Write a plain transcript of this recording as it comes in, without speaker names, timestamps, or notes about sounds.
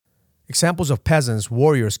examples of peasants,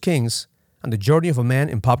 warriors, kings, and the journey of a man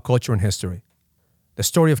in pop culture and history. The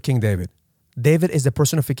story of King David. David is the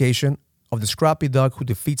personification of the scrappy dog who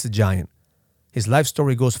defeats the giant. His life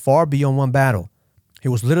story goes far beyond one battle. He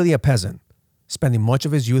was literally a peasant, spending much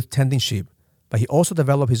of his youth tending sheep, but he also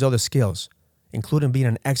developed his other skills, including being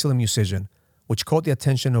an excellent musician, which caught the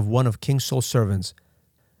attention of one of King Saul's servants,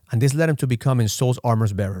 and this led him to becoming Saul's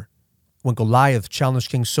armor's bearer. When Goliath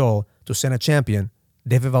challenged King Saul to send a champion,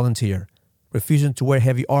 David volunteered, refusing to wear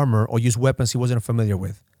heavy armor or use weapons he wasn't familiar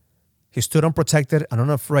with. He stood unprotected and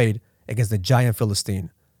unafraid against the giant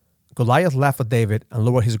Philistine. Goliath laughed at David and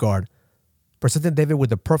lowered his guard, presenting David with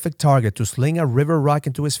the perfect target to sling a river rock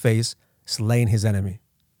into his face, slaying his enemy.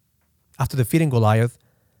 After defeating Goliath,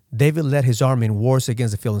 David led his army in wars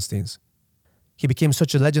against the Philistines. He became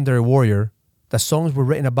such a legendary warrior that songs were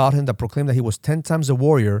written about him that proclaimed that he was 10 times the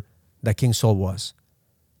warrior that King Saul was.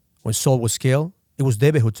 When Saul was killed, it was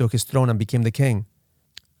David who took his throne and became the king.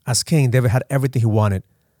 As king, David had everything he wanted,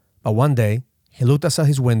 but one day, he looked outside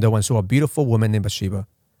his window and saw a beautiful woman named Bathsheba.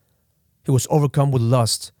 He was overcome with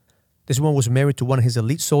lust. This woman was married to one of his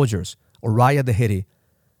elite soldiers, Uriah the Hittite,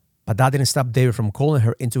 but that didn't stop David from calling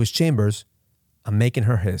her into his chambers and making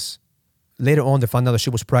her his. Later on, they found out that she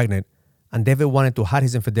was pregnant, and David wanted to hide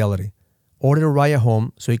his infidelity, ordered Uriah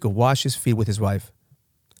home so he could wash his feet with his wife.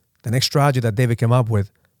 The next strategy that David came up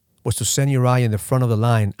with was to send Uriah in the front of the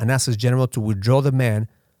line and ask his general to withdraw the man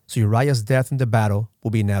so Uriah's death in the battle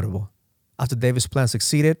would be inevitable. After David's plan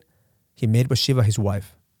succeeded, he made Bathsheba his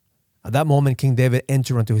wife. At that moment, King David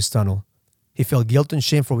entered into his tunnel. He felt guilt and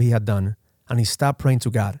shame for what he had done, and he stopped praying to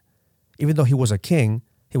God. Even though he was a king,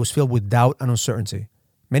 he was filled with doubt and uncertainty.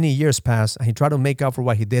 Many years passed, and he tried to make up for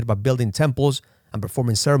what he did by building temples and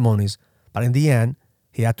performing ceremonies, but in the end,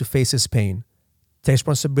 he had to face his pain, take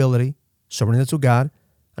responsibility, surrender to God,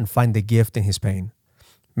 and find the gift in his pain.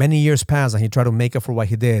 Many years passed, and he tried to make up for what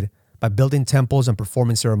he did by building temples and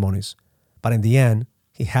performing ceremonies, but in the end,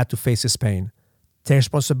 he had to face his pain, take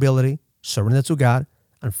responsibility, surrender to God,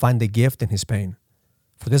 and find the gift in his pain.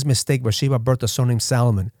 For this mistake, Bathsheba birthed a son named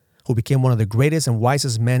Solomon, who became one of the greatest and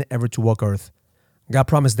wisest men ever to walk earth. God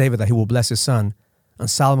promised David that he will bless his son, and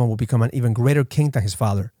Solomon will become an even greater king than his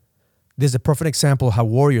father. This is a perfect example of how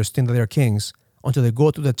warriors think that they are kings until they go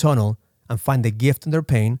through the tunnel and find the gift in their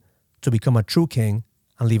pain to become a true king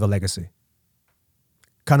and leave a legacy.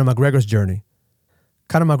 Conor McGregor's journey.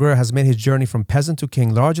 Conor McGregor has made his journey from peasant to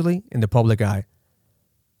king largely in the public eye.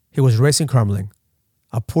 He was raised in Carmling,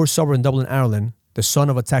 a poor suburb in Dublin, Ireland, the son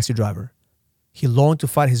of a taxi driver. He longed to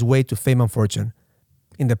fight his way to fame and fortune.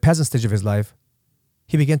 In the peasant stage of his life,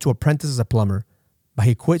 he began to apprentice as a plumber, but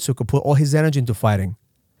he quit so he could put all his energy into fighting.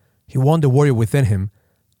 He won the warrior within him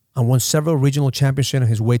and won several regional championships on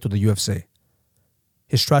his way to the UFC.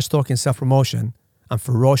 His trash talk and self-promotion and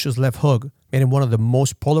ferocious left hook made him one of the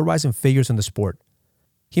most polarizing figures in the sport.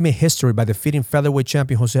 He made history by defeating featherweight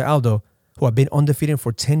champion Jose Aldo, who had been undefeated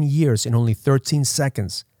for 10 years in only 13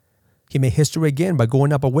 seconds. He made history again by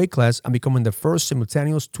going up a weight class and becoming the first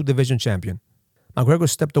simultaneous two-division champion. McGregor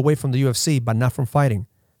stepped away from the UFC, but not from fighting.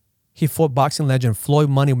 He fought boxing legend Floyd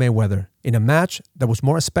Money Mayweather in a match that was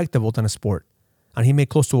more a spectacle than a sport, and he made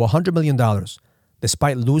close to $100 million,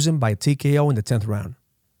 despite losing by TKO in the 10th round.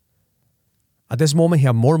 At this moment, he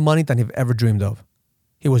had more money than he'd ever dreamed of.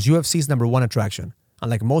 He was UFC's #1 attraction, and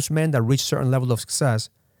like most men that reach certain level of success,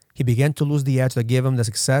 he began to lose the edge that gave him the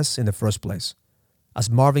success in the first place. As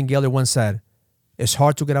Marvin Gaye once said, "It's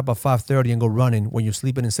hard to get up at 5:30 and go running when you're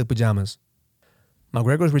sleeping in silk pajamas."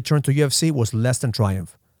 McGregor's return to UFC was less than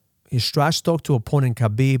triumph. His trash talk to opponent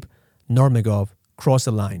Khabib Nurmagomedov crossed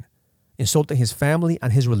the line, insulting his family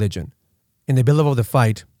and his religion. In the build-up of the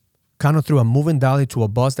fight, Conor threw a moving dolly to a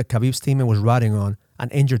bus that Khabib's teammate was riding on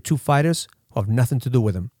and injured two fighters who have nothing to do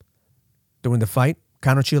with him. During the fight,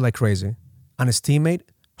 Conor cheered like crazy, and his teammate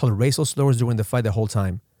held racial slurs during the fight the whole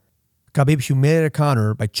time. Khabib humiliated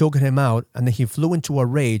Conor by choking him out, and then he flew into a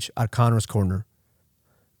rage at Conor's corner.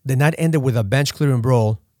 The night ended with a bench-clearing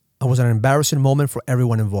brawl and was an embarrassing moment for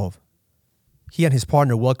everyone involved. He and his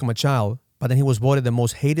partner welcomed a child, but then he was voted the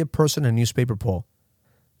most hated person in a newspaper poll.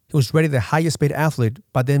 He was rated the highest-paid athlete,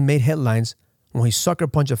 but then made headlines when he sucker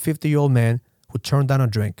punched a 50-year-old man who turned down a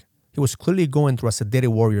drink. He was clearly going through a sedated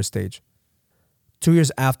warrior stage. 2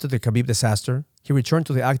 years after the Khabib disaster, he returned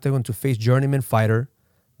to the octagon to face journeyman fighter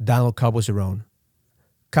Donald Cowboy Cerrone.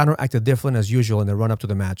 Conor acted different as usual in the run-up to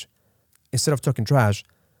the match. Instead of talking trash,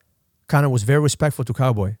 Conor was very respectful to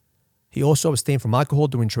Cowboy. He also abstained from alcohol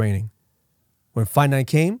during training. When fight night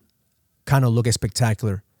came, Conor looked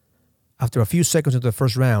spectacular. After a few seconds into the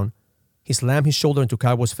first round, he slammed his shoulder into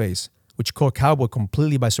Cowboy's face, which caught Cowboy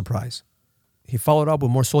completely by surprise. He followed up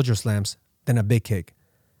with more soldier slams, then a big kick.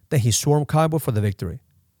 Then he swarmed Cowboy for the victory.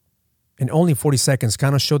 In only 40 seconds,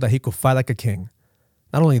 Kano showed that he could fight like a king.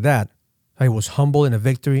 Not only that, he was humble in a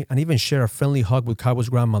victory and even shared a friendly hug with Cowboy's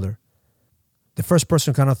grandmother. The first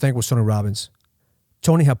person Kano thanked was Tony Robbins.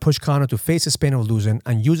 Tony had pushed Kano to face his pain of losing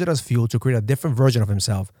and use it as fuel to create a different version of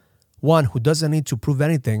himself, one who doesn't need to prove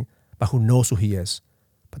anything, but who knows who he is.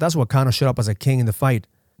 But that's what Kano showed up as a king in the fight.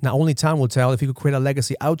 Now only time will tell if he could create a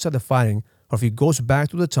legacy outside the fighting or if he goes back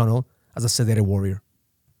through the tunnel as a sedated warrior.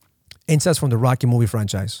 Insights from the Rocky movie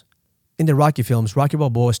franchise. In the Rocky films, Rocky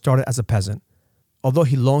Balboa started as a peasant. Although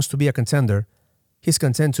he longs to be a contender, he's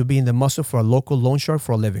content to be in the muscle for a local loan shark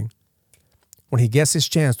for a living. When he gets his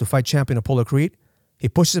chance to fight champion Apollo Creed, he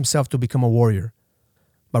pushes himself to become a warrior.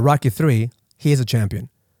 By Rocky III, he is a champion,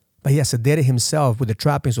 but he has sedated himself with the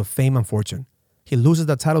trappings of fame and fortune. He loses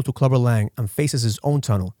the title to Clubber Lang and faces his own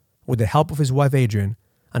tunnel. With the help of his wife Adrian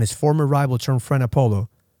and his former rival turned friend Apollo,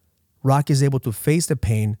 Rocky is able to face the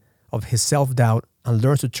pain of his self-doubt and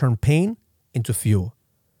learns to turn pain into fuel.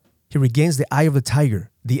 He regains the eye of the tiger,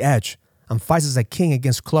 the edge, and fights as a king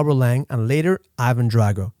against Clubber Lang and later Ivan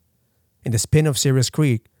Drago. In the spin-off series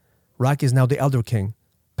Creed, Rocky is now the Elder King,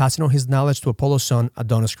 passing on his knowledge to Apollo's son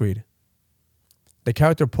Adonis Creed. The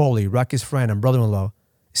character Paulie, Rocky's friend and brother-in-law,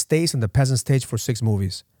 stays on the peasant stage for 6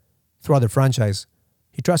 movies. Throughout the franchise,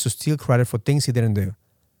 he tries to steal credit for things he didn't do.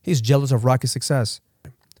 He's jealous of Rocky's success,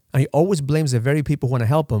 and he always blames the very people who want to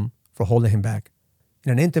help him for holding him back.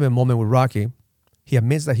 In an intimate moment with Rocky, he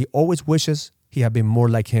admits that he always wishes he had been more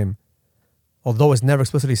like him. Although it's never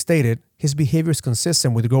explicitly stated, his behavior is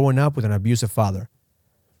consistent with growing up with an abusive father.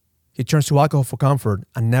 He turns to alcohol for comfort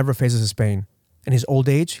and never faces his pain. In his old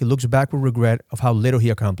age, he looks back with regret of how little he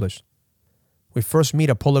accomplished. We first meet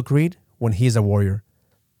Apollo Creed when he is a warrior.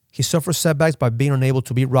 He suffers setbacks by being unable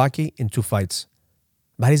to beat Rocky in 2 fights.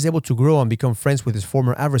 But he's able to grow and become friends with his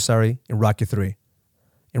former adversary in Rocky III.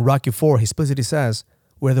 In Rocky IV, he explicitly says,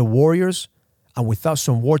 "We're the warriors, and without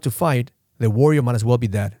some war to fight, the warrior might as well be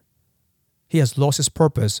dead." He has lost his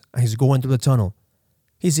purpose and he's going through the tunnel.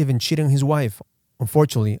 He's even cheating on his wife.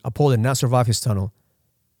 Unfortunately, Apollo did not survive his tunnel.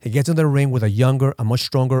 He gets in the ring with a younger and much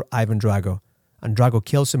stronger Ivan Drago, and Drago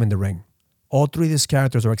kills him in the ring. All 3 of these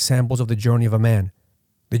characters are examples of the journey of a man.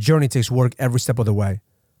 The journey takes work every step of the way.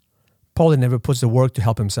 Paulie never puts the work to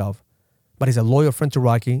help himself, but he's a loyal friend to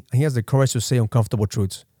Rocky and he has the courage to say uncomfortable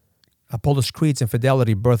truths. Apollo's Creed's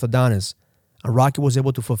infidelity birthed Adonis, and Rocky was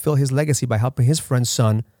able to fulfill his legacy by helping his friend's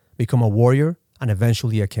son become a warrior and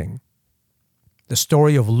eventually a king. The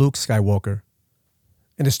story of Luke Skywalker.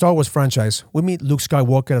 In the Star Wars franchise, we meet Luke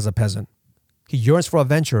Skywalker as a peasant. He yearns for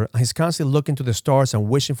adventure and he's constantly looking to the stars and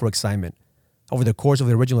wishing for excitement. Over the course of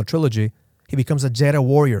the original trilogy, he becomes a Jedi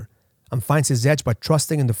warrior and finds his edge by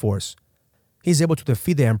trusting in the Force. He's able to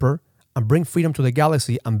defeat the Emperor and bring freedom to the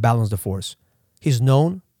galaxy and balance the Force. He's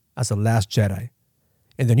known as the Last Jedi.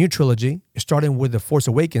 In the new trilogy, starting with The Force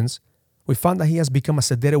Awakens, we find that he has become a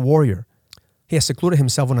sedated warrior. He has secluded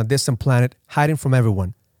himself on a distant planet, hiding from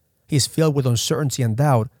everyone. He is filled with uncertainty and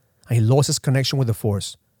doubt, and he lost his connection with the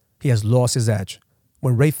Force. He has lost his edge.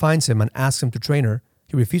 When Rey finds him and asks him to train her,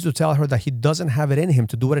 he refuses to tell her that he doesn't have it in him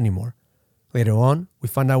to do it anymore. Later on, we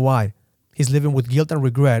find out why. He's living with guilt and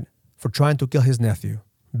regret for trying to kill his nephew,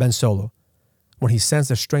 Ben Solo, when he sensed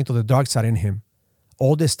the strength of the dark side in him.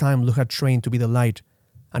 All this time, Luke had trained to be the light,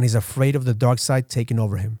 and he's afraid of the dark side taking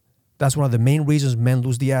over him. That's one of the main reasons men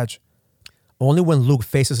lose the edge. Only when Luke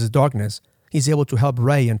faces his darkness, he's able to help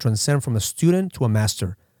Rey and transcend from a student to a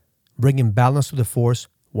master, bringing balance to the Force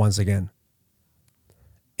once again.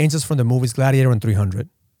 Insights from the movies Gladiator and 300.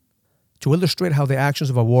 To illustrate how the actions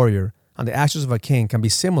of a warrior and the actions of a king can be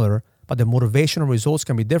similar, but the motivation and results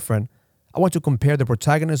can be different, I want to compare the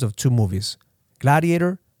protagonists of 2 movies,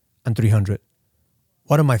 Gladiator and 300.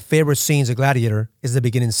 One of my favorite scenes of Gladiator is the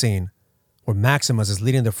beginning scene, where Maximus is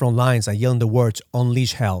leading the front lines and yelling the words,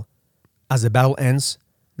 "Unleash hell." As the battle ends,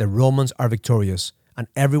 the Romans are victorious, and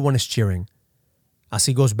everyone is cheering. As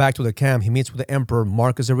he goes back to the camp, he meets with the Emperor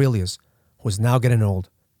Marcus Aurelius, who is now getting old.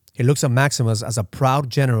 He looks at Maximus as a proud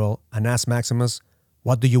general and asks Maximus,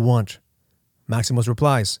 "What do you want?" Maximus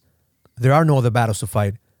replies, "There are no other battles to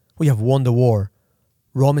fight. We have won the war.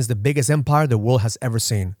 Rome is the biggest empire the world has ever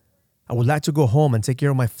seen. I would like to go home and take care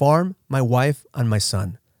of my farm, my wife, and my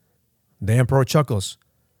son." The Emperor chuckles.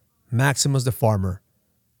 Maximus the farmer.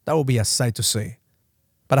 That will be a sight to see.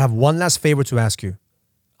 But I have one last favor to ask you.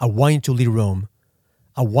 I want you to lead Rome.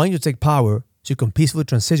 I want you to take power so you can peacefully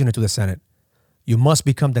transition into the Senate. You must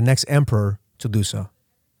become the next emperor to do so.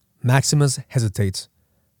 Maximus hesitates.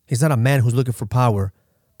 He's not a man who's looking for power,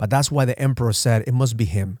 but that's why the emperor said it must be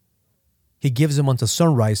him. He gives him until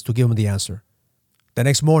sunrise to give him the answer. The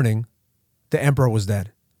next morning, the emperor was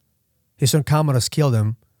dead. His son Commodus killed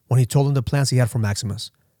him when he told him the plans he had for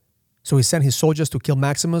Maximus. So he sent his soldiers to kill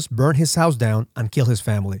Maximus, burn his house down, and kill his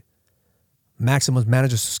family. Maximus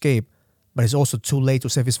manages to escape, but it's also too late to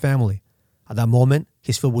save his family. At that moment,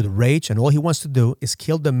 he's filled with rage, and all he wants to do is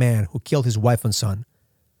kill the man who killed his wife and son.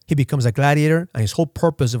 He becomes a gladiator, and his whole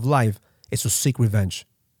purpose of life is to seek revenge.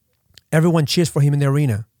 Everyone cheers for him in the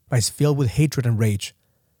arena, but he's filled with hatred and rage.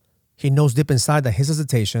 He knows deep inside that his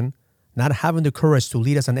hesitation, not having the courage to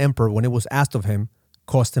lead as an emperor when it was asked of him,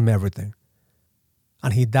 cost him everything.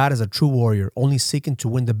 And he died as a true warrior, only seeking to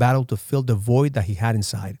win the battle to fill the void that he had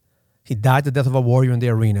inside. He died the death of a warrior in the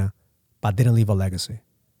arena, but didn't leave a legacy.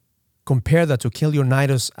 Compare that to King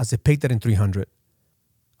Leonidas as depicted in 300.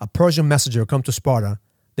 A Persian messenger comes to Sparta,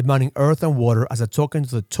 demanding earth and water as a token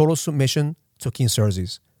to the total submission to King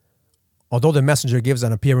Xerxes. Although the messenger gives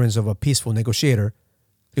an appearance of a peaceful negotiator,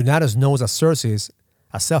 Leonidas knows that Xerxes,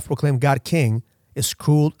 a self-proclaimed god king, is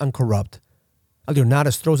cruel and corrupt. And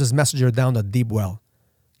Leonidas throws his messenger down a deep well.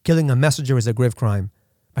 Killing a messenger is a grave crime,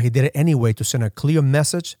 but he did it anyway to send a clear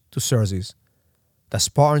message to Xerxes. The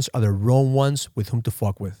Spartans are the wrong ones with whom to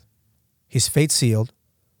fuck with. His fate sealed,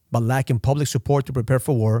 but lacking public support to prepare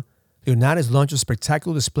for war, Leonidas launches a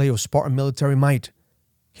spectacular display of Spartan military might.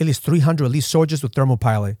 He leads 300 elite soldiers to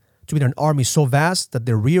Thermopylae to meet an army so vast that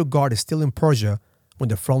the rear guard is still in Persia when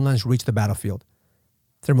the front lines reach the battlefield.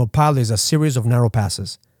 Thermopylae is a series of narrow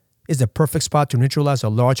passes. It's the perfect spot to neutralize a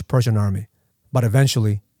large Persian army. But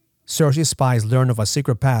eventually, Xerxes' spies learn of a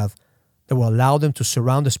secret path that will allow them to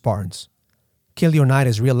surround the Spartans. King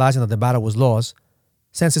Leonidas, realizing that the battle was lost,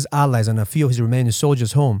 sends his allies and a few of his remaining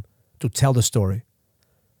soldiers home to tell the story.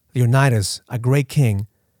 Leonidas, a great king,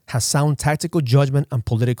 has sound tactical judgment and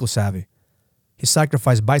political savvy. His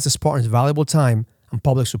sacrifice buys the Spartans valuable time and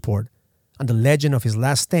public support, and the legend of his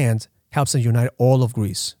last stand helps him unite all of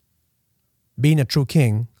Greece. Being a true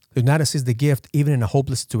king, Leonidas sees the gift even in a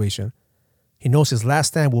hopeless situation. He knows his last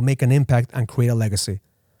stand will make an impact and create a legacy.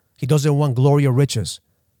 He doesn't want glory or riches.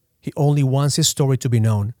 He only wants his story to be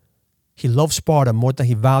known. He loves Sparta more than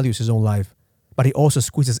he values his own life, but he also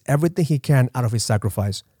squeezes everything he can out of his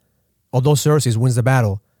sacrifice. Although Xerxes wins the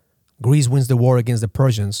battle, Greece wins the war against the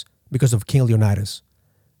Persians because of King Leonidas.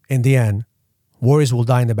 In the end, warriors will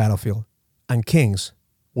die in the battlefield, and kings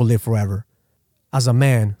will live forever. As a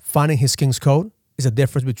man, finding his king's code is the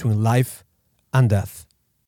difference between life and death.